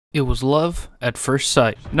It was love at first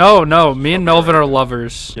sight. No, me and Melvin are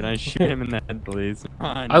lovers. Can I shoot him in the head, please?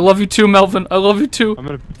 I love you too, Melvin. I love you too. I'm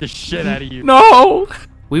gonna beat the shit out of you. No!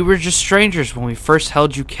 We were just strangers when we first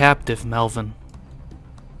held you captive, Melvin.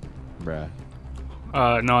 Bruh.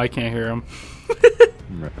 No, I can't hear him.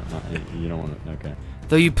 You don't want to. Okay.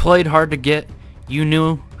 Though you played hard to get, you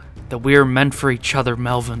knew that we were meant for each other,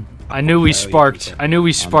 Melvin. I knew we sparked. I knew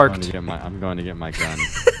we sparked. I'm going to get my gun.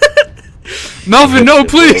 Melvin, no,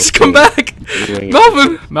 please, come back!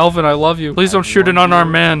 Melvin, I love you. Please don't shoot an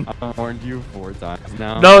unarmed man. I warned you 4 times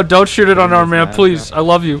now. No, don't shoot an unarmed man, please. I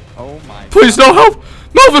love you. Oh my. Please, no help!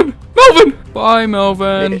 Melvin! Bye,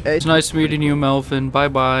 Melvin. It's nice meeting you, Melvin.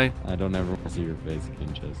 Bye-bye. I don't ever want to see your face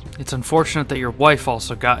again, Chester. It's unfortunate that your wife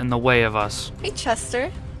also got in the way of us. Hey,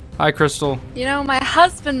 Chester. Hi, Crystal. You know, my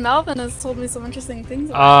husband Melvin has told me some interesting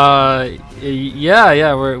things about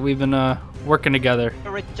yeah, we've been, working together.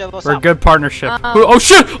 We're a good partnership. Oh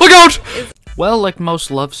shit! Look out! Well, like most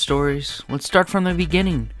love stories, let's start from the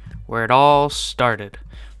beginning, where it all started.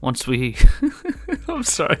 Once we... I'm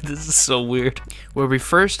sorry, this is so weird. Where we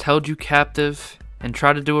first held you captive and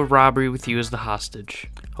tried to do a robbery with you as the hostage.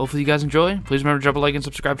 Hopefully you guys enjoy. Please remember to drop a like and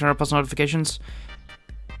subscribe, turn on post notifications,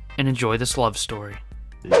 and enjoy this love story.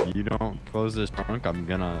 If you don't close this trunk, I'm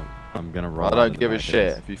gonna roll. I don't give a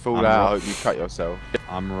shit. If you fall out, I hope you cut yourself.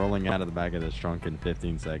 I'm rolling out of the back of this trunk in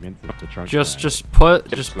 15 seconds. If the trunk Just put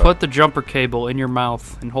the jumper cable in your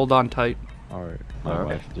mouth and hold on tight. Alright. My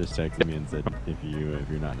wife just texted me and said if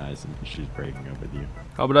you're not nice and she's breaking up with you.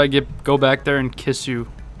 How about I go back there and kiss you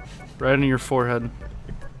right on your forehead?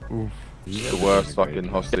 Oof. The worst fucking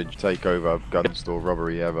hostage takeover gun store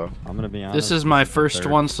robbery ever. I'm gonna be honest. This is my first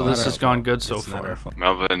one, so this has gone good so far.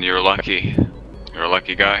 Melvin, you're lucky. You're a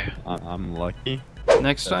lucky guy. I'm lucky.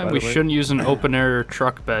 Next time we shouldn't use an open air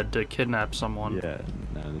truck bed to kidnap someone. Yeah,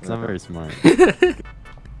 no, that's not very smart.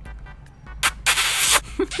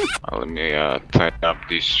 Let me tighten up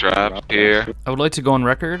these straps here. I would like to go on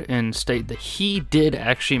record and state that he did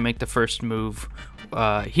actually make the first move.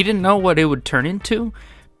 He didn't know what it would turn into,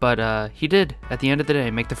 but he did, at the end of the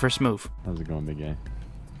day, make the first move. How's it going, big guy?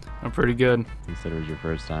 I'm pretty good. Consider it was your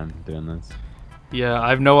first time doing this. Yeah, I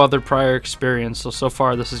have no other prior experience, so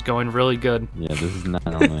far this is going really good. Yeah, this is not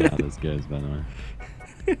normally how this goes, by the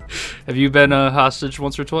way. Have you been a hostage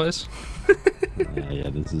once or twice? Yeah,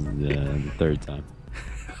 this is the 3rd time.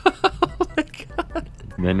 Oh my god.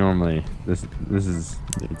 They normally, it's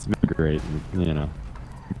been great, you know.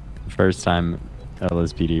 First time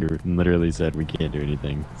LSPD literally said we can't do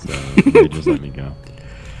anything, so they just let me go.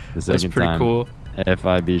 The second That's pretty time, cool.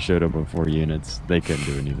 FIB showed up with 4 units. They couldn't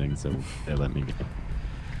do anything, so they let me go.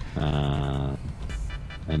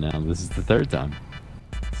 And now this is the 3rd time.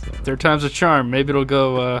 So 3rd time's a charm. Maybe it'll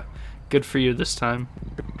go good for you this time.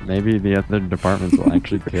 maybe the other departments will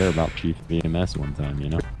actually care about Chief VMS one time, you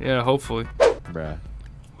know? Yeah, hopefully. Bruh.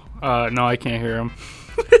 No, I can't hear him.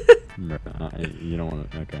 Bruh, you don't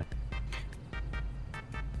want to. Okay.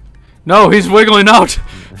 No, he's wiggling out!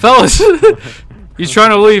 Fellas! He's trying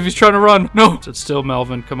to leave, he's trying to run. No! Sit still,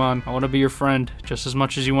 Melvin, come on. I want to be your friend, just as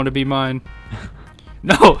much as you want to be mine.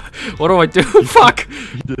 No! What do I do? Fuck!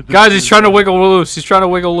 Guys, he's trying to wiggle loose. He's trying to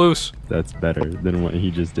wiggle loose. That's better than what he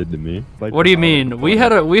just did to me. Like, what do you mean? We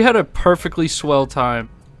had a perfectly swell time.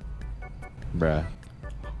 Bruh.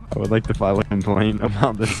 I would like to file a complaint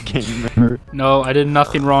about this game member. No, I did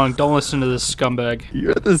nothing wrong. Don't listen to this scumbag.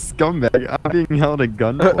 You're the scumbag. I'm being held at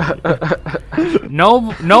gunpoint.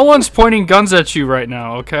 No one's pointing guns at you right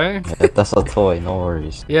now, okay? That's a toy, no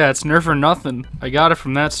worries. Yeah, it's Nerf or nothing. I got it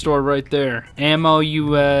from that store right there. Ammo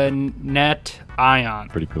Net Ion.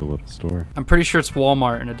 Pretty cool little store. I'm pretty sure it's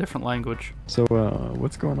Walmart in a different language. So,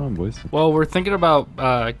 what's going on, boys? Well, we're thinking about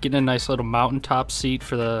getting a nice little mountaintop seat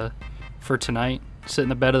for tonight. Sit in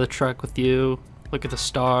the bed of the truck with you. Look at the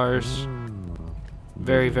stars.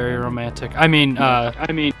 Very, very romantic. Oh,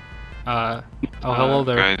 hello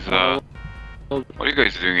there. Guys, what are you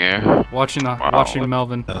guys doing here? Watching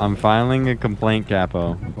Melvin. I'm filing a complaint,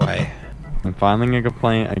 Capo. Why? I'm filing a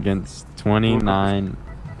complaint against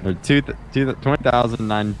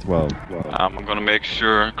 20,912. I'm gonna make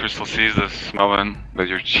sure Crystal sees this, Melvin, that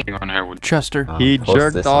you're cheating on her with Chester. He Post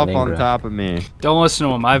jerked this off on on Ingram. top of me. Don't listen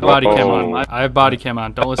to him. I have body cam on. I have body cam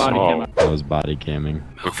on. Don't listen to him. I was body camming.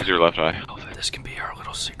 Look with your left eye. This can be our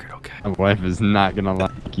little secret, okay? My wife is not gonna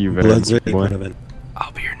like you very much, boy.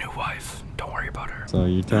 I'll be your new wife. Don't worry about her. So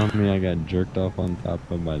you telling me I got jerked off on top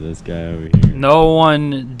of by this guy over here? No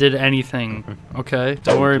one did anything, okay?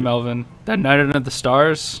 Don't worry, Melvin. That night under the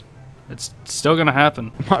stars, it's still gonna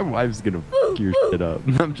happen. My wife's gonna fuck your shit up.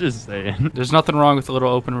 I'm just saying. There's nothing wrong with a little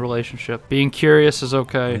open relationship. Being curious is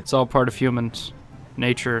okay. It's all part of humans.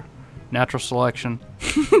 nature, natural selection.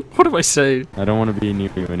 What do I say? I don't want to be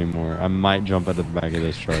near you anymore. I might jump out of the back of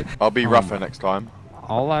this truck. I'll be rougher next time.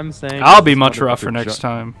 All I'm saying. I'll be much rougher next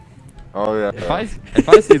time. Oh yeah. If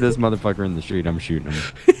I see this motherfucker in the street, I'm shooting him.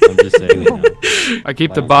 I'm just saying. You know. I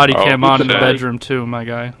keep the body cam on in the okay. bedroom too, my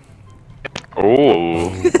guy. Oh.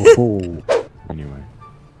 Anyway.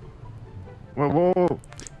 Whoa.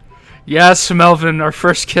 Yes, Melvin, our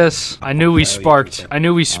first kiss. I knew we sparked. I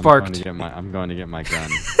knew we sparked. I'm going to get my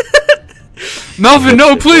gun. Melvin,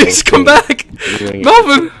 no, please come back.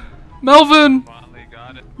 Melvin, Melvin,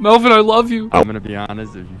 Melvin, I love you. I'm gonna be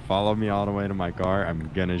honest. If you follow me all the way to my car, I'm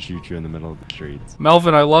gonna shoot you in the middle of the streets.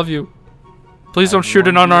 Melvin, I love you. Please don't shoot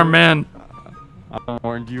an unarmed man. I've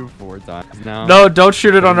warned you 4 times now. No, don't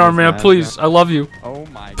shoot an unarmed man, please. I love you. Oh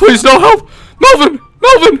my. Please, no help! Melvin!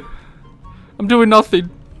 Melvin! I'm doing nothing.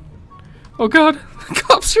 Oh god, the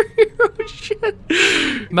cops are here. Oh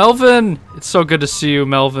shit. Melvin! It's so good to see you,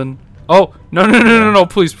 Melvin. Oh, no,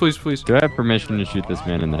 please. Do I have permission to shoot this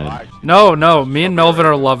man in the head? No, me and Melvin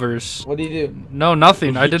are lovers. What do you do? No,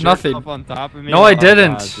 nothing. I did nothing. On top of me No, I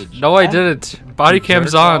didn't. No, I didn't. Body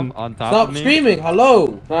cam's on. Top Stop of me? screaming!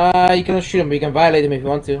 Hello! You cannot shoot him, but you can violate him if you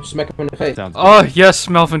want to. Smack him in the face. Sounds Oh, yes,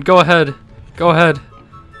 Melvin, go ahead. Go ahead.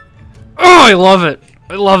 Oh, I love it.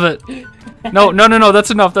 I love it. No,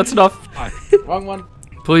 that's enough. That's enough. Wrong one.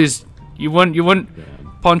 Please, you wouldn't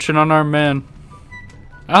punch an unarmed man.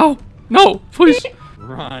 Ow. No, please.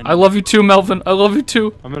 Run. I love you too, Melvin. I love you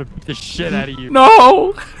too. I'm gonna beat the shit out of you.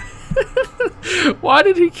 No. Why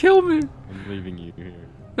did he kill me? I'm leaving you here.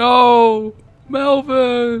 No,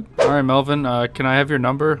 Melvin. All right, Melvin. Can I have your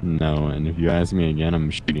number? No, and if you ask me again,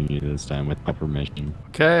 I'm shooting you this time without permission.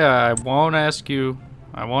 Okay, I won't ask you.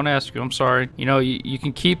 I'm sorry. You know, you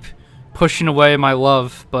can keep pushing away my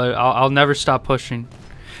love, but I'll never stop pushing.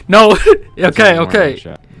 No. Okay. Fucking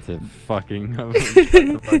shut the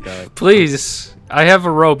fuck up. Please, I have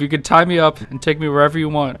a rope. You can tie me up and take me wherever you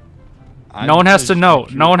want. No one has to know.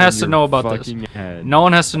 No one has to know about this. No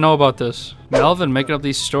one has to know about this. Melvin making up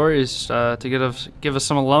these stories to give us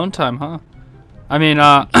some alone time, huh? I mean,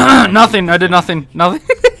 nothing. I did nothing. Nothing.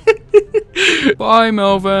 Bye,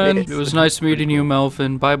 Melvin. It was nice meeting you,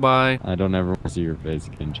 Melvin. Bye. I don't ever want to see your face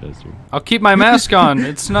again, Chester. I'll keep my mask on.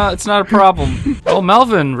 It's not a problem. Oh,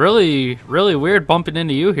 Melvin, really weird bumping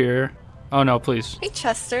into you here. Oh no, please. Hey,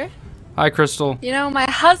 Chester. Hi, Crystal. You know, my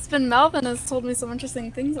husband Melvin has told me some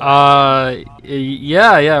interesting things about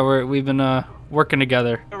yeah, we've been working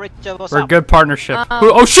together. We're a good partnership.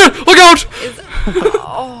 Oh shit! Look out!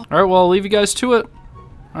 Oh. All right, well, I'll leave you guys to it.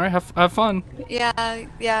 All right, have fun. Yeah,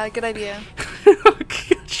 good idea.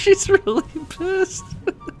 She's really pissed.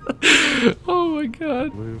 Oh my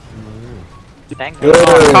god. Oh,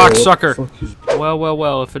 cocksucker.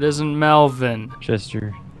 Well, if it isn't Melvin.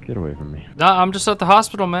 Chester, get away from me. Nah, I'm just at the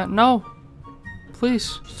hospital, man. No.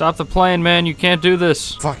 Please. Stop the plane, man. You can't do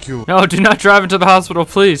this. Fuck you. No, do not drive into the hospital,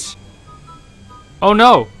 please. Oh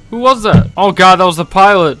no. Who was that? Oh god, that was the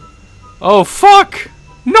pilot. Oh fuck.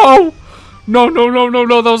 No. No,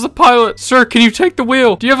 that was the pilot. Sir, can you take the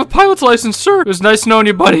wheel? Do you have a pilot's license, sir? It was nice knowing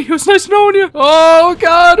you, buddy. It was nice knowing you. Oh,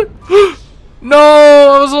 God. No,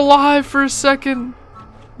 I was alive for a second.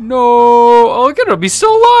 No. Oh, look at him. He's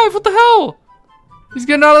still alive. What the hell? He's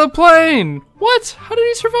getting out of the plane. What? How did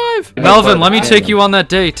he survive? Melvin, let me take you on that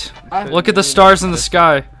date. Look at the stars in the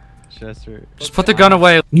sky. Chester. Just put the gun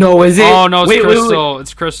away. No, is it? Oh, no, it's Crystal. Wait.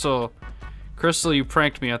 It's Crystal. Crystal, you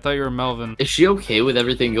pranked me. I thought you were Melvin. Is she okay with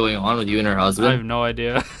everything going on with you and her I have husband? no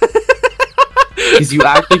idea. Because you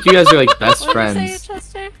act like you guys are like best What did you friends. say,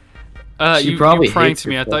 Chester? She You probably pranked hates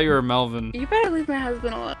me. I your thought you were Melvin. You better leave my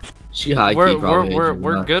husband alone. She high key probably hates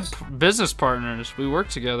We're you. good business partners. We work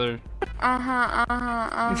together.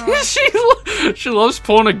 Uh-huh. She loves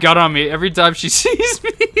pulling a gun on me every time she sees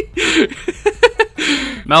me.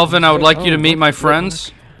 Melvin, I would like you to meet my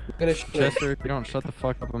friends. Chester, if you don't shut the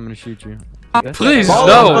fuck up, I'm gonna shoot you. Please, You're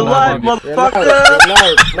no. loud, motherfucker!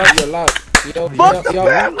 You're loud. Yo, fuck the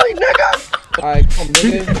family, nigga! Alright, come,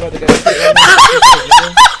 nigga. You about to get shit right now.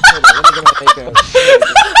 Hold on, let me get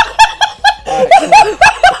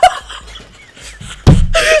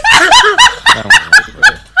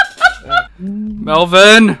my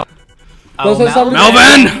Melvin!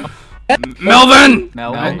 Melvin!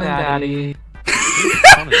 Melvin, daddy.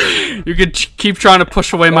 You could keep trying to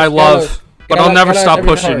push away my love, but I'll never stop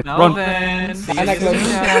pushing. Run. Oh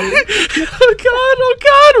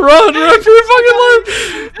god, run for your fucking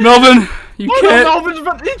life. Melvin, you can't. Melvin's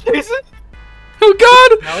about to chase it. Oh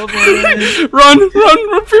god. Run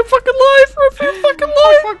for your fucking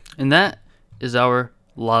life. And that is our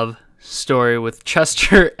love story with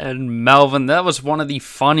Chester and Melvin. That was one of the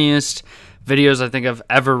funniest videos I think I've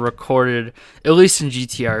ever recorded, at least in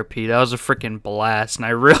GTRP. That was a freaking blast, and I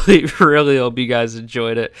really, really hope you guys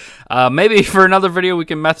enjoyed it. Maybe for another video we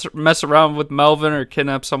can mess around with Melvin or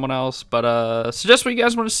kidnap someone else, but suggest what you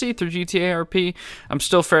guys want to see through GTRP. I'm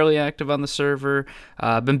still fairly active on the server.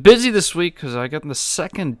 I've been busy this week because I got the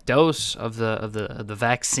second dose of the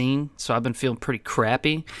vaccine, so I've been feeling pretty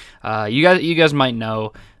crappy. You guys might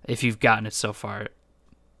know if you've gotten it so far.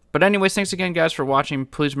 But anyways, thanks again, guys, for watching.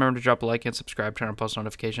 Please remember to drop a like and subscribe, turn on post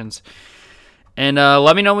notifications. And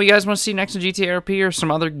let me know what you guys want to see next in GTRP or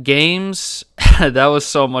some other games. That was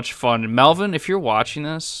so much fun. Melvin, if you're watching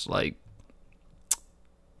this, like,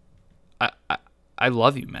 I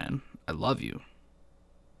love you, man. I love you.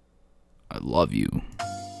 I love you.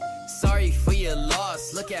 Sorry for your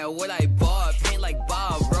loss. Look at what I bought. Paint like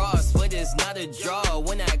Bob Ross, but it's not a draw.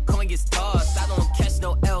 When that coin gets tossed, I don't catch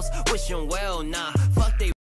no else. Wishing well, nah. Fuck they.